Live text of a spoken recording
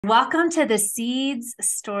Welcome to the Seeds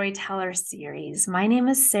Storyteller Series. My name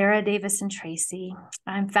is Sarah Davison-Tracy.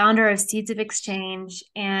 I'm founder of Seeds of Exchange.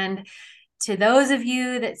 And to those of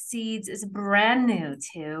you that Seeds is brand new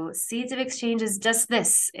to, Seeds of Exchange is just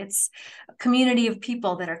this. It's a community of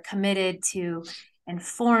people that are committed to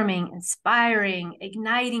informing, inspiring,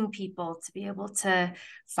 igniting people to be able to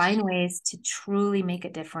find ways to truly make a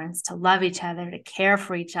difference, to love each other, to care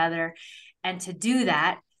for each other, and to do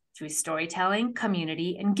that through storytelling,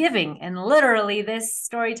 community, and giving. And literally, this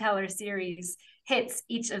storyteller series hits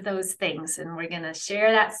each of those things. And we're going to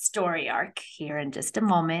share that story arc here in just a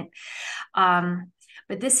moment.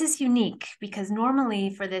 But this is unique because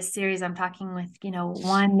normally for this series, I'm talking with,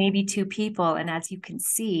 one, maybe two people. And as you can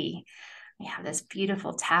see, we have this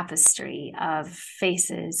beautiful tapestry of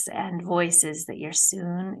faces and voices that you're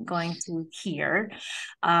soon going to hear.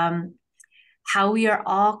 How we are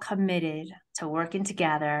all committed to working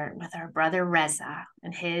together with our brother Reza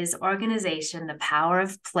and his organization, The Power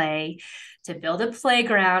of Play, to build a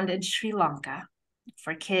playground in Sri Lanka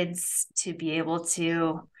for kids to be able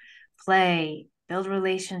to play, build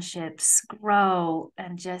relationships, grow,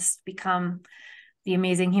 and just become the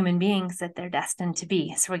amazing human beings that they're destined to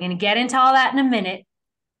be. So we're going to get into all that in a minute.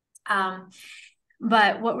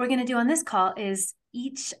 But what we're going to do on this call is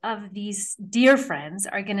each of these dear friends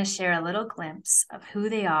are going to share a little glimpse of who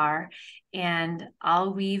they are, and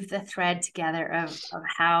I'll weave the thread together of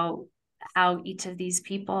how each of these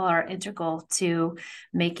people are integral to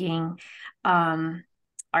making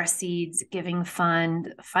our Seeds Giving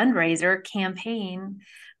Fund fundraiser campaign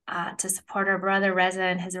to support our brother Reza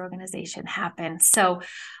and his organization happen. So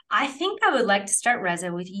I think I would like to start,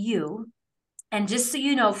 Reza, with you. And just so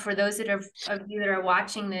you know, for those of you that are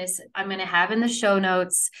watching this, I'm going to have in the show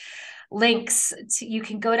notes links to, you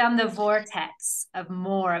can go down the vortex of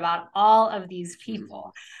more about all of these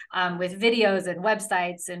people with videos and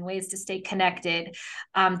websites and ways to stay connected.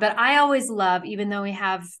 But I always love, even though we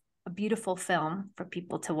have a beautiful film for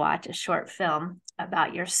people to watch, a short film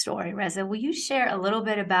about your story, Reza, will you share a little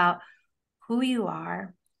bit about who you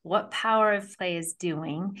are, what Power of Play is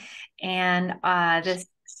doing, and this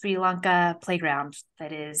Sri Lanka playground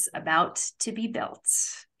that is about to be built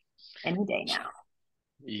any day now?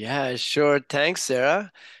 Yeah, sure. Thanks,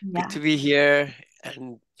 Sarah. Good Yeah. to be here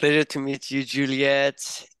and pleasure to meet you,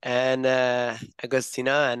 Juliet and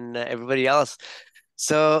Agustina and everybody else.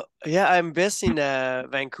 So, yeah, I'm based in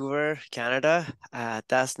Vancouver, Canada.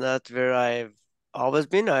 That's not where I've always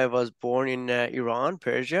been. I was born in Iran,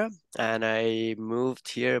 Persia, and I moved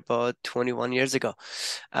here about 21 years ago.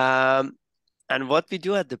 Um, and what we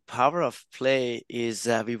do at the Power of Play is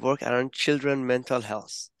we work around children mental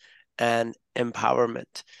health and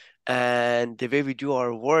empowerment. And the way we do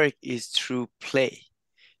our work is through play,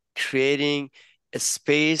 creating a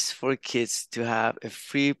space for kids to have a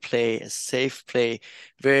free play, a safe play,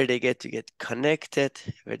 where they get to get connected,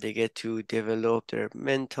 where they get to develop their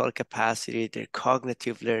mental capacity, their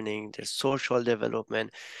cognitive learning, their social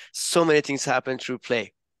development. So many things happen through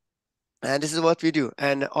play. And this is what we do.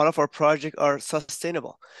 And all of our projects are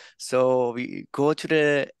sustainable. So we go to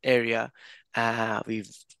the area, we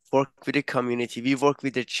work with the community, we work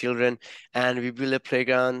with the children, and we build a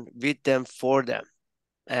playground with them for them.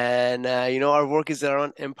 And our work is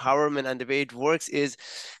around empowerment, and the way it works is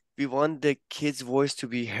we want the kids' voice to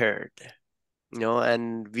be heard.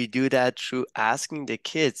 And we do that through asking the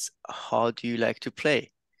kids, how do you like to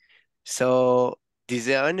play? So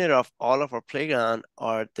designer of all of our playground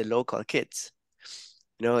are the local kids.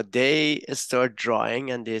 They start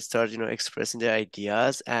drawing and they start, expressing their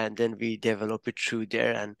ideas, and then we develop it through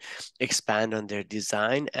there and expand on their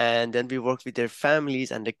design. And then we work with their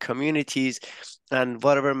families and the communities and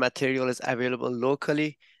whatever material is available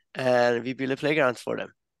locally, and we build a playground for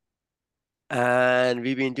them. And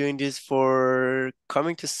we've been doing this for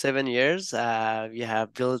coming to 7 years. We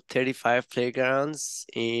have built 35 playgrounds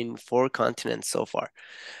in 4 continents so far.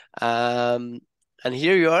 Um, and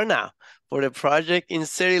here you are now for the project in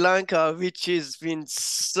Sri Lanka, which has been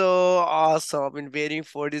so awesome. I've been waiting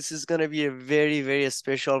for this. This is gonna be a very, very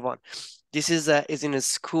special one. This is in a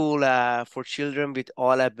school for children with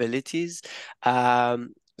all abilities.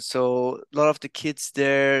 So a lot of the kids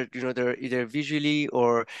there, they're either visually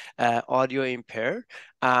or audio impaired.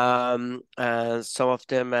 Some of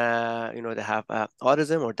them, they have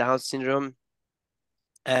autism or Down syndrome.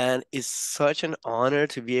 And it's such an honor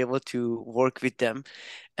to be able to work with them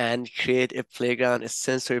and create a playground, a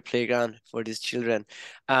sensory playground for these children.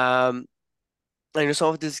 I know some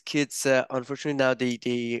of these kids, unfortunately now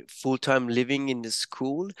they full-time living in the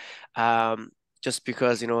school, um, just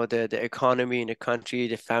because the economy in the country,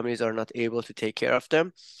 the families are not able to take care of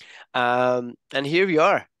them. And here we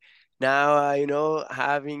are. now,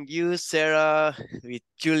 having you, Sarah, with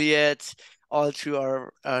Juliet, all through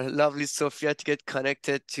our lovely Sofia to get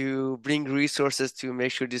connected to bring resources to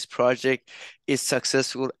make sure this project is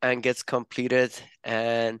successful and gets completed,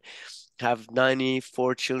 and have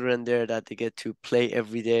 94 children there that they get to play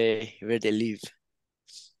every day where they live.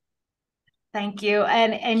 Thank you.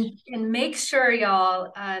 And make sure,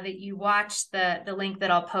 y'all, that you watch the link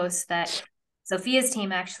that I'll post that Sofia's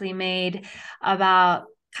team actually made about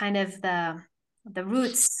kind of the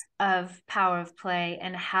roots of power of play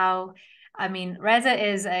and how, I mean, Reza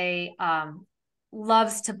is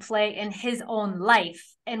loves to play in his own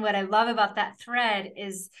life. And what I love about that thread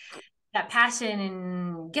is that passion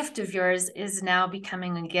and gift of yours is now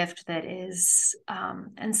becoming a gift that is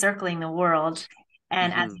encircling the world.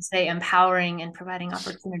 And as you say, empowering and providing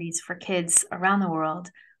opportunities for kids around the world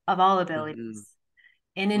of all abilities.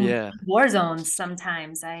 And in war zones,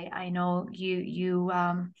 sometimes I know you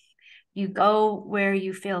go where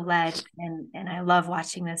you feel led, and I love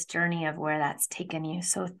watching this journey of where that's taken you.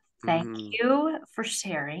 So thank you for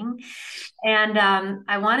sharing. And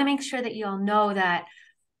I want to make sure that you all know that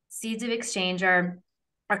Seeds of Exchange, our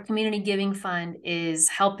community giving fund, is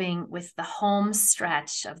helping with the home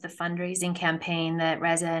stretch of the fundraising campaign that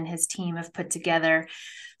Reza and his team have put together.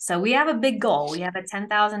 So we have a big goal. We have a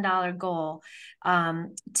 $10,000 goal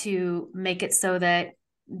to make it so that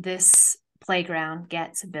this playground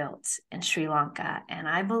gets built in Sri Lanka. And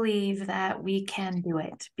I believe that we can do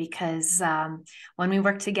it because when we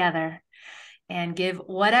work together and give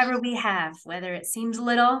whatever we have, whether it seems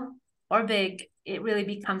little or big, it really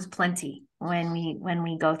becomes plenty when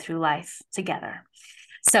we go through life together.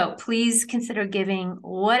 So please consider giving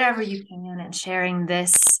whatever you can and sharing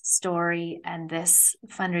this story and this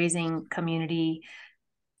fundraising community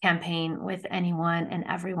campaign with anyone and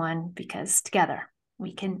everyone, because together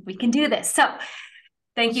we can do this. So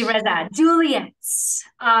thank you, Reza. Juliet,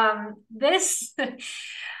 this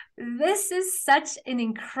is such an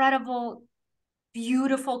incredible,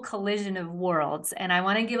 beautiful collision of worlds, and I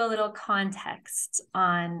want to give a little context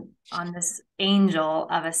on this angel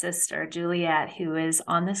of a sister, Juliet, who is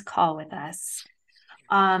on this call with us.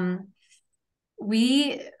 When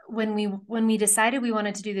we decided we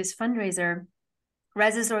wanted to do this fundraiser,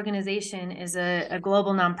 Reza's organization is a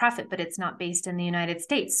global nonprofit, but it's not based in the United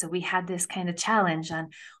States. So we had this kind of challenge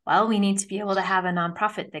on, well, we need to be able to have a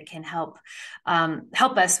nonprofit that can help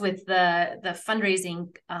us with the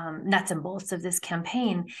fundraising nuts and bolts of this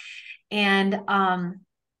campaign. And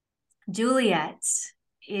Juliet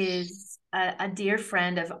is a dear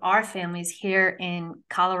friend of our families here in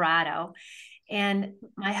Colorado. And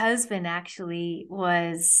my husband actually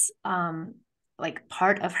was like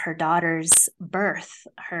part of her daughter's birth,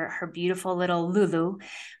 her beautiful little Lulu,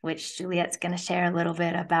 which Juliet's going to share a little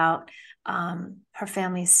bit about her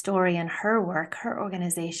family's story and her work, her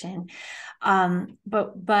organization.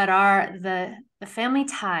 But the family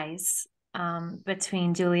ties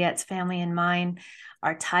between Juliet's family and mine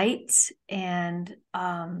are tight, and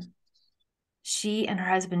she and her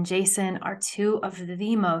husband Jason are two of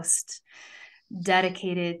the most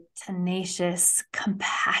dedicated, tenacious,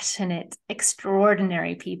 compassionate,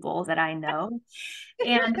 extraordinary people that I know.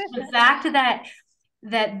 And the fact that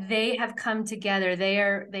they have come together, they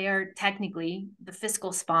are technically the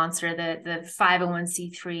fiscal sponsor, the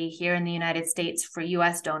 501c3 here in the United States for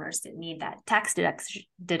US donors that need that tax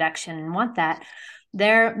deduction and want that.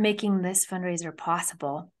 They're making this fundraiser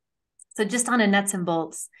possible. So just on a nuts and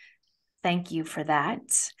bolts, thank you for that.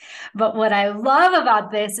 But what I love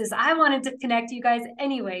about this is I wanted to connect you guys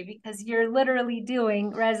anyway, because you're literally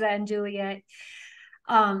doing, Reza and Juliet,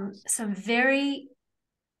 some very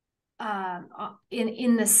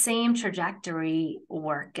in the same trajectory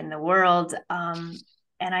work in the world. And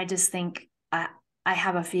I just think I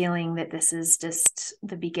have a feeling that this is just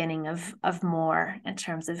the beginning of more in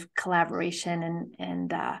terms of collaboration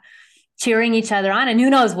and cheering each other on, and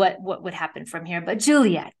who knows what would happen from here. But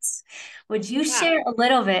Juliet, would you share a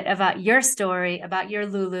little bit about your story, about your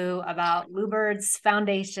Lulu, about Lubirds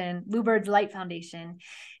Light Foundation,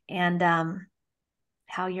 and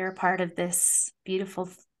how you're a part of this beautiful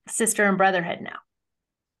sister and brotherhood now?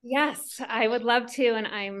 Yes, I would love to. And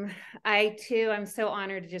I'm so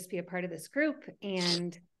honored to just be a part of this group.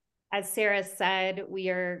 And as Sarah said, we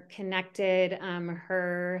are connected.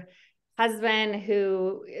 Her husband,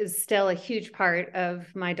 who is still a huge part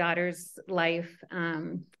of my daughter's life.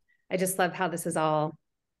 I just love how this has all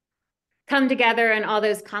come together, and all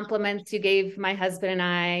those compliments you gave my husband and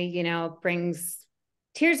I, brings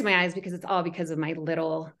tears to my eyes, because it's all because of my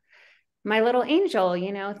little angel.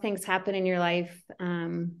 Things happen in your life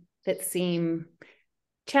that seem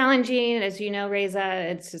challenging. As you know, Reza,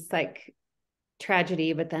 it's just like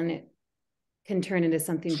tragedy, but then it can turn into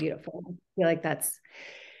something beautiful. I feel like that's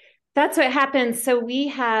what happens. So we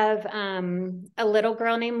have a little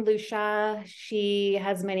girl named Lucia. She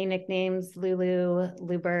has many nicknames: Lulu,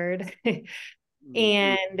 Lubird,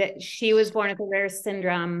 and she was born with a rare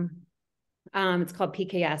syndrome. It's called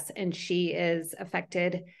PKS, and she is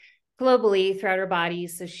affected globally throughout her body.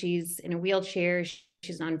 So she's in a wheelchair.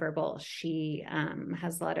 She's nonverbal. She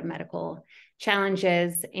has a lot of medical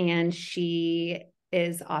challenges, and she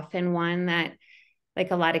is often one that,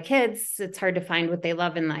 like a lot of kids, it's hard to find what they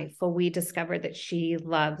love in life. Well, we discovered that she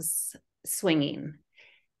loves swinging.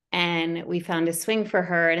 And we found a swing for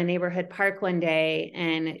her in a neighborhood park one day,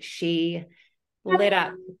 and she lit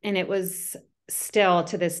up. And it was still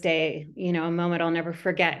to this day, you know, a moment I'll never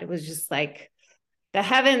forget. It was just like the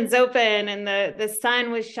heavens open and the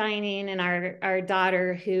sun was shining, and our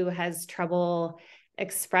daughter, who has trouble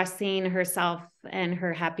expressing herself and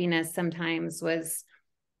her happiness sometimes, was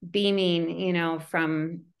beaming, you know,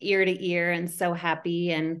 from ear to ear, and so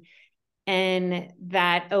happy. And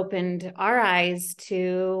that opened our eyes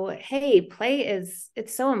to, hey, play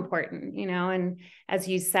it's so important, you know. And as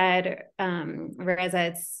you said,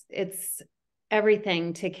 Reza, it's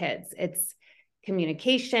everything to kids. It's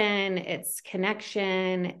communication, it's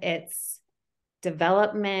connection, it's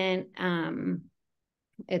development,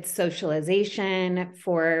 it's socialization.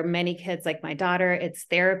 For many kids like my daughter, it's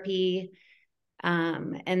therapy.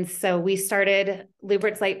 And so we started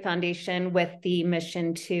Lubirds Light Foundation with the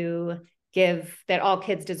mission to give that all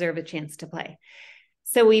kids deserve a chance to play.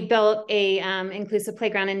 So we built a inclusive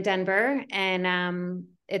playground in Denver, and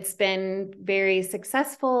it's been very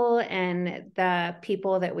successful. And the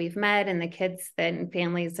people that we've met and the kids and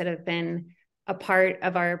families that have been a part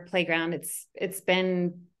of our playground, it's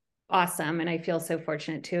been awesome. And I feel so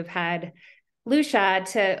fortunate to have had Lucia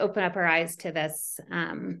to open up our eyes to this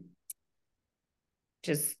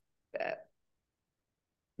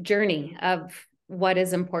journey of what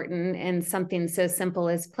is important. And something so simple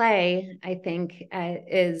as play, I think,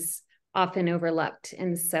 is often overlooked.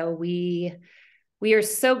 And so we are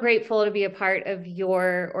so grateful to be a part of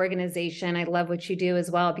your organization. I love what you do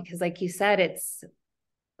as well, because like you said, it's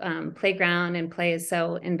playground and play is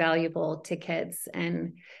so invaluable to kids.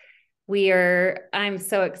 And I'm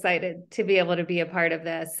so excited to be able to be a part of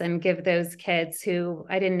this and give those kids who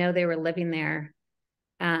I didn't know they were living there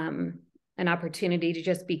an opportunity to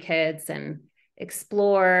just be kids and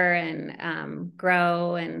explore and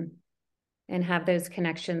grow and have those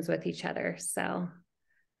connections with each other. So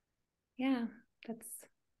yeah, it's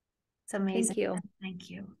amazing. Thank you. Thank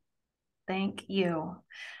you. Thank you.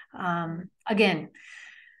 Again,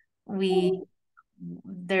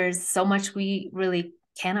 there's so much we really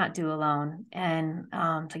cannot do alone, and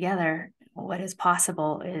together what is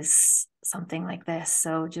possible is something like this.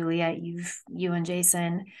 So Juliet, you and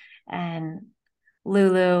Jason and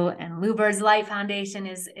Lulu and Lubirds Light Foundation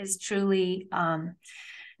is truly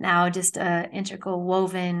now just an integral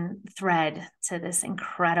woven thread to this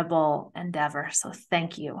incredible endeavor. So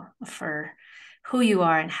thank you for who you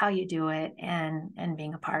are and how you do it, and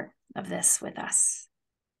being a part of this with us.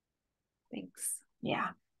 Thanks. Yeah.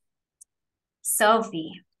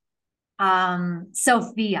 Sofia.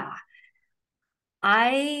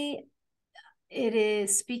 It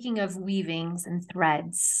is, speaking of weavings and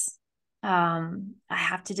threads, I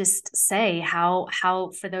have to just say how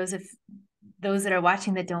for those that are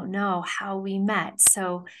watching that don't know how we met.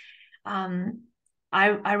 So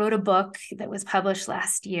I wrote a book that was published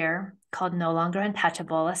last year called No Longer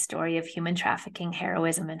Untouchable, a story of human trafficking,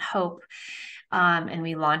 heroism, and hope. And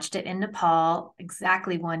we launched it in Nepal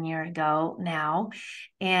exactly 1 year ago now.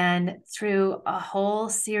 And through a whole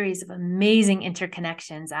series of amazing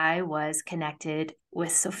interconnections, I was connected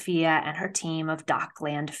with Sofia and her team of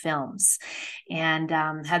Dockland Films, and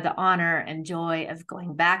had the honor and joy of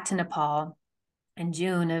going back to Nepal in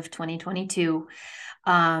June of 2022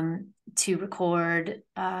 to record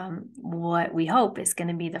what we hope is going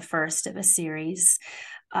to be the first of a series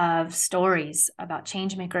of stories about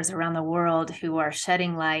change makers around the world who are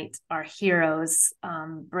shedding light, our heroes,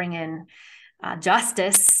 bringing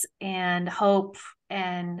justice and hope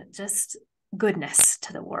and just goodness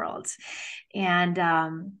to the world. And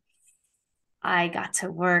I got to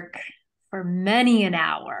work for many an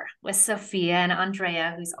hour with Sofia and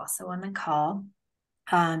Andrea, who's also on the call,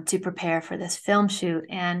 to prepare for this film shoot.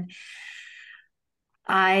 And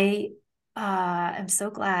I am so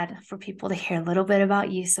glad for people to hear a little bit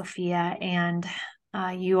about you, Sofia. And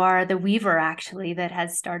you are the weaver, actually, that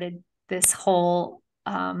has started this whole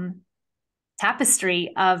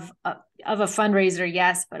tapestry of a fundraiser,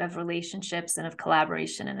 yes, but of relationships and of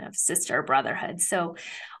collaboration and of sister brotherhood. So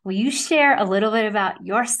will you share a little bit about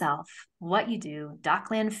yourself, what you do,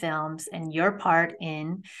 Dockland Films, and your part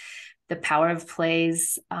in the Power of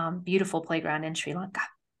Play's beautiful playground in Sri Lanka?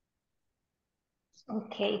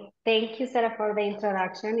 Okay, thank you, Sarah, for the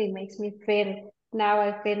introduction. It makes me feel, now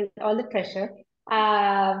I feel all the pressure.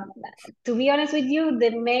 To be honest with you,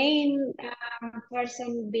 the main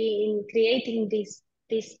person being creating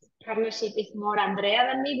this partnership is more Andrea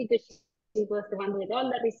than me, because she was the one with all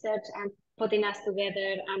the research and putting us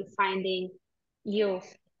together and finding you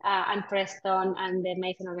and Preston and the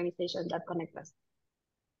amazing organization that connect us.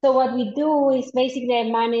 So what we do is basically I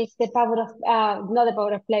manage the power of, not the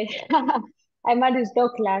power of play. I manage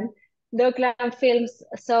Dockland Films.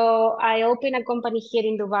 So I open a company here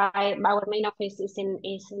in Dubai. Our main office is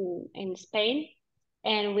in Spain,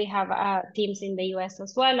 and we have teams in the US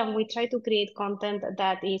as well. And we try to create content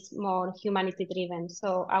that is more humanity driven.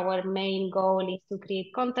 So our main goal is to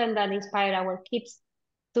create content that inspire our kids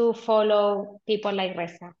to follow people like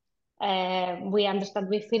Reza. We understand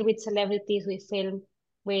we film with celebrities, we film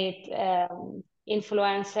with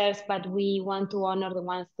influencers, but we want to honor the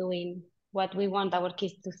ones doing what we want our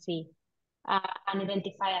kids to see and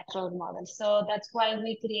identify as role models. So that's why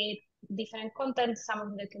we create different content. Some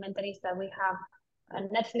of the documentaries that we have on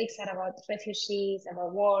Netflix are about refugees,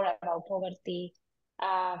 about war, about poverty.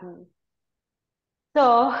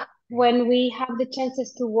 So when we have the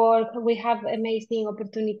chances to work, we have amazing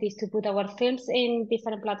opportunities to put our films in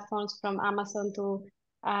different platforms, from Amazon to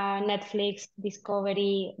Netflix,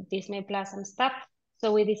 Discovery, Disney Plus and stuff.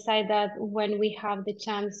 So we decide that when we have the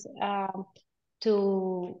chance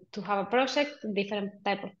to have a project, different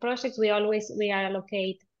type of projects, we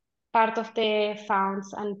allocate part of the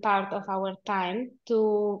funds and part of our time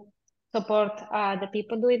to support the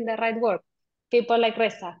people doing the right work. People like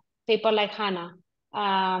Reza, people like Hannah.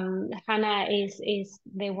 Hannah is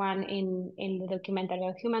the one in the documentary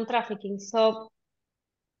of human trafficking. So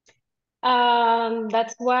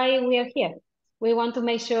that's why we are here. We want to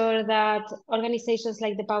make sure that organizations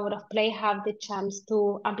like the Power of Play have the chance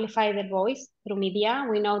to amplify their voice through media.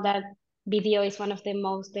 We know that video is one of the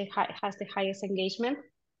most, has the highest engagement.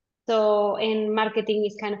 So in marketing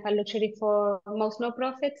is kind of a luxury for most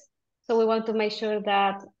no-profits. So we want to make sure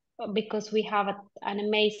that because we have an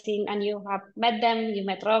amazing, and you have met them, you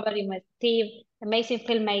met Robert, you met Steve, amazing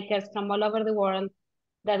filmmakers from all over the world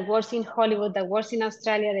that works in Hollywood, that works in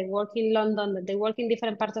Australia, they work in London, that they work in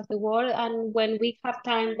different parts of the world. And when we have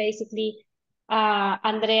time, basically,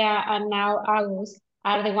 Andrea and now Agus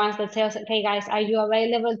are the ones that say, okay, guys, are you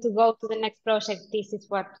available to go to the next project? This is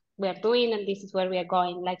what we are doing, and this is where we are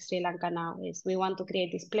going, like Sri Lanka now is. We want to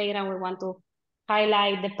create this playground. We want to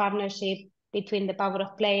highlight the partnership between the Power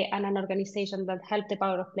of Play and an organization that helped the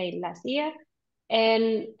Power of Play last year,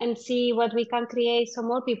 and see what we can create so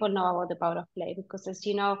more people know about the Power of Play. Because as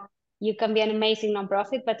you know, you can be an amazing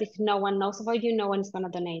nonprofit, but if no one knows about you, no one is going to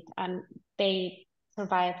donate. And they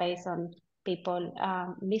survive based on people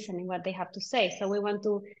listening what they have to say. So we want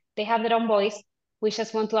to, they have their own voice. We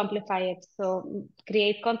just want to amplify it. So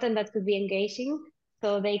create content that could be engaging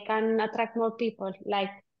so they can attract more people, like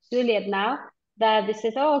Juliet now, that this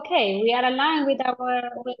is, oh, okay, we are aligned with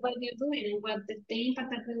with what we are doing and what the impact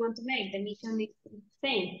that we want to make. The mission is the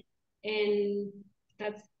same. And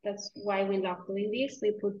that's why we love doing this.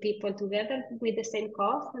 We put people together with the same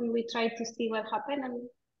cause and we try to see what happened. And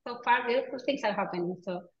so far, beautiful things are happening.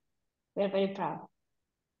 So we're very proud.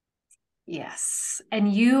 Yes.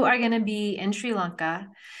 And you are going to be in Sri Lanka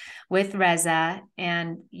with Reza,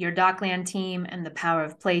 and your Dockland team and the Power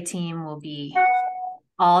of Play team will be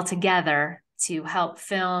all together to help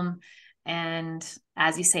film and,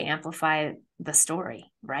 as you say, amplify the story,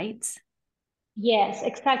 right? Yes,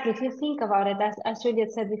 exactly. If you think about it, as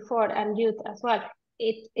Juliet said before, and youth as well,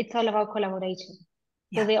 it's all about collaboration.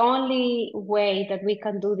 So the only way that we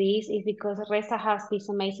can do this is because Reza has this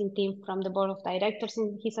amazing team from the board of directors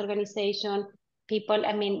in his organization. People,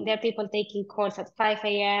 I mean, there are people taking calls at 5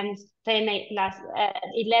 a.m.,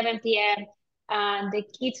 11 p.m., and the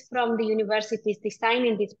kids from the universities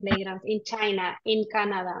designing these playgrounds in China, in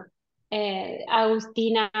Canada,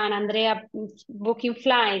 Agustina and Andrea booking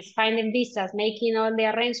flights, finding visas, making all the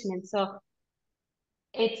arrangements. So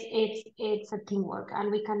it's a teamwork, and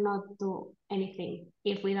we cannot do anything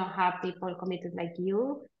if we don't have people committed like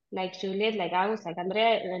you, like Juliet, like Agus, like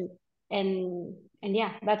Andrea, and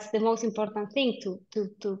yeah, that's the most important thing,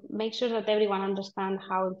 to make sure that everyone understands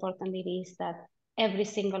how important it is that every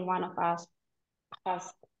single one of us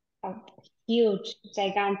has a huge,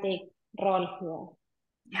 gigantic role here.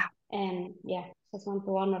 Yeah. And yeah, just want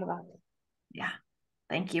to honor that. Yeah.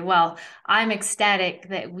 Thank you. Well, I'm ecstatic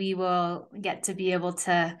that we will get to be able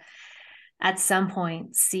to, at some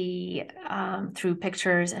point, see through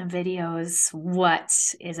pictures and videos what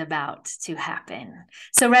is about to happen.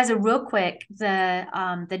 So Reza, real quick,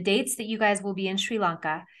 the dates that you guys will be in Sri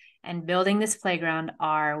Lanka and building this playground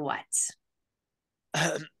are what?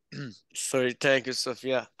 Sorry, thank you,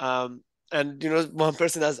 Sofia. And one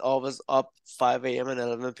person that's always up 5 a.m. and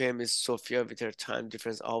 11 p.m. is Sofia with her time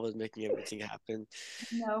difference, always making everything happen.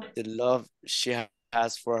 No. The love she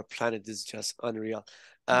has for our planet is just unreal.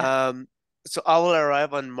 Yeah. So I will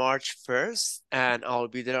arrive on March 1st and I'll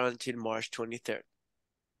be there until March 23rd.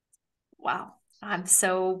 Wow. I'm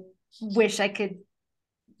so wish I could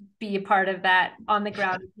be a part of that on the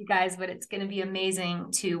ground with you guys, but it's going to be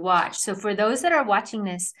amazing to watch. So for those that are watching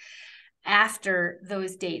this after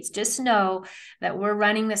those dates, just know that we're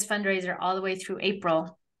running this fundraiser all the way through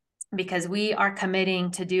April, because we are committing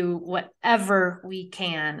to do whatever we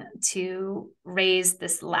can to raise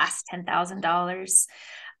this last $10,000.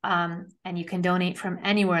 And you can donate from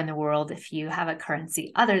anywhere in the world if you have a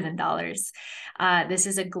currency other than dollars. This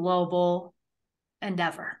is a global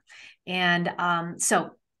endeavor. And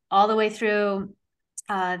so all the way through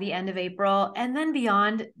the end of April and then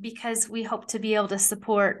beyond, because we hope to be able to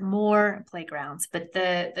support more playgrounds. But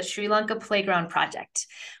the Sri Lanka Playground Project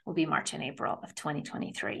will be March and April of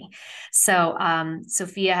 2023. So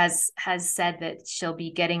Sofia has said that she'll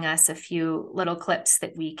be getting us a few little clips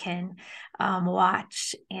that we can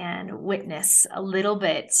watch and witness a little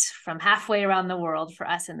bit from halfway around the world for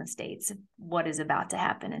us in the States, what is about to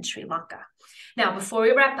happen in Sri Lanka. Now, before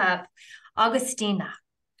we wrap up, Agustina,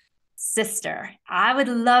 sister, I would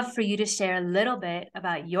love for you to share a little bit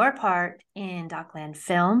about your part in Dockland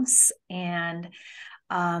Films and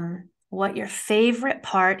what your favorite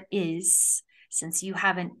part is, since you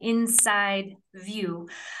have an inside view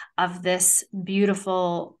of this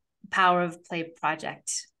beautiful Power of Play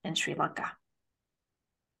project in Sri Lanka.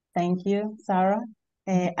 Thank you, Sarah.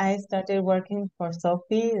 I started working for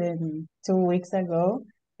Sophie 2 weeks ago.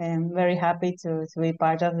 I'm very happy to be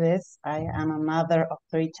part of this. I am a mother of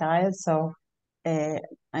 3 children, so I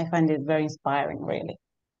find it very inspiring, really.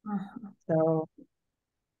 So,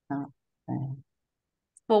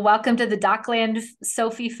 well, welcome to the Dockland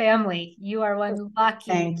Sophie family. You are one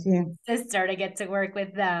lucky sister to get to work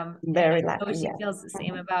with them. Very lucky. She feels the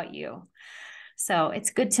same about you. So it's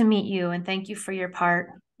good to meet you, and thank you for your part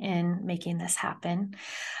in making this happen.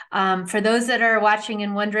 For those that are watching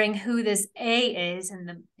and wondering who this A is in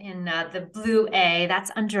the blue A, that's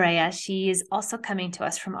Andrea. She is also coming to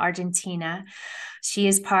us from Argentina. She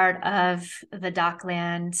is part of the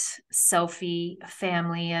Dockland Sophie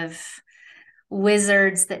family of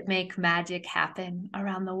wizards that make magic happen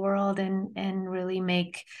around the world and really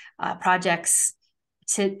make projects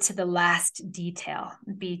to the last detail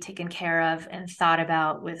be taken care of and thought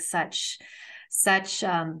about with such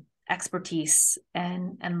expertise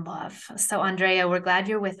and love. So Andrea, we're glad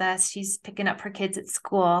you're with us. She's picking up her kids at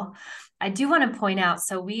school. I do want to point out,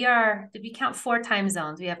 so we count 4 time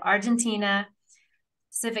zones. We have Argentina,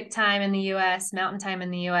 Pacific time in the US, Mountain time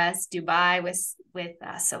in the US, Dubai with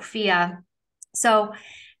Sofia. So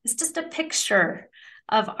it's just a picture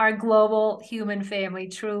of our global human family,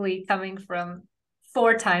 truly coming from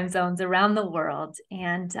 4 time zones around the world.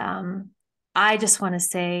 And I just want to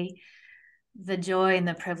say the joy and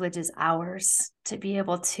the privilege is ours to be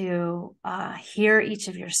able to hear each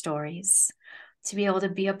of your stories, to be able to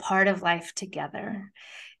be a part of life together.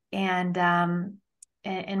 And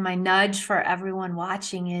my nudge for everyone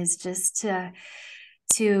watching is just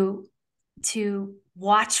to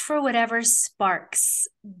watch for whatever sparks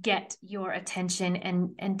get your attention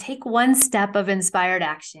and take one step of inspired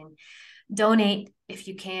action. Donate if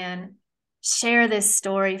you can. Share this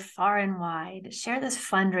story far and wide. Share this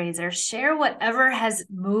fundraiser. Share whatever has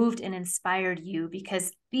moved and inspired you,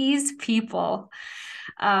 because these people,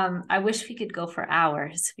 I wish we could go for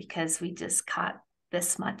hours because we just caught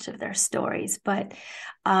this much of their stories. But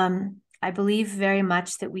I believe very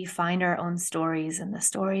much that we find our own stories in the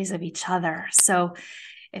stories of each other. So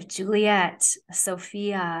if Juliet,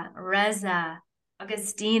 Sofia, Reza,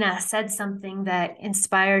 Agustina said something that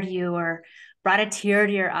inspired you or brought a tear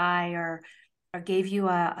to your eye or gave you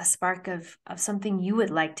a spark of something you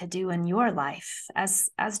would like to do in your life,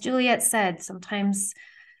 as Juliet said, sometimes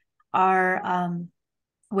our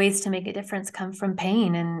ways to make a difference come from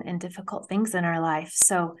pain and difficult things in our life.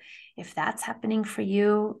 So if that's happening for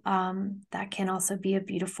you, that can also be a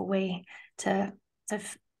beautiful way to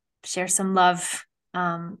share some love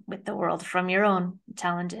with the world from your own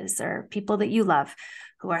challenges or people that you love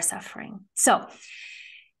who are suffering. So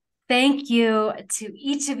Thank you to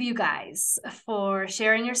each of you guys for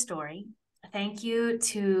sharing your story. Thank you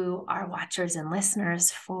to our watchers and listeners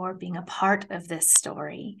for being a part of this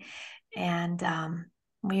story. And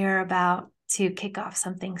we are about to kick off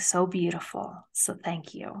something so beautiful. So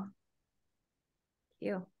thank you. Thank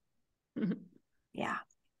you. Yeah.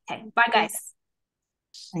 Okay. Bye, guys.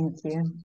 Thank you.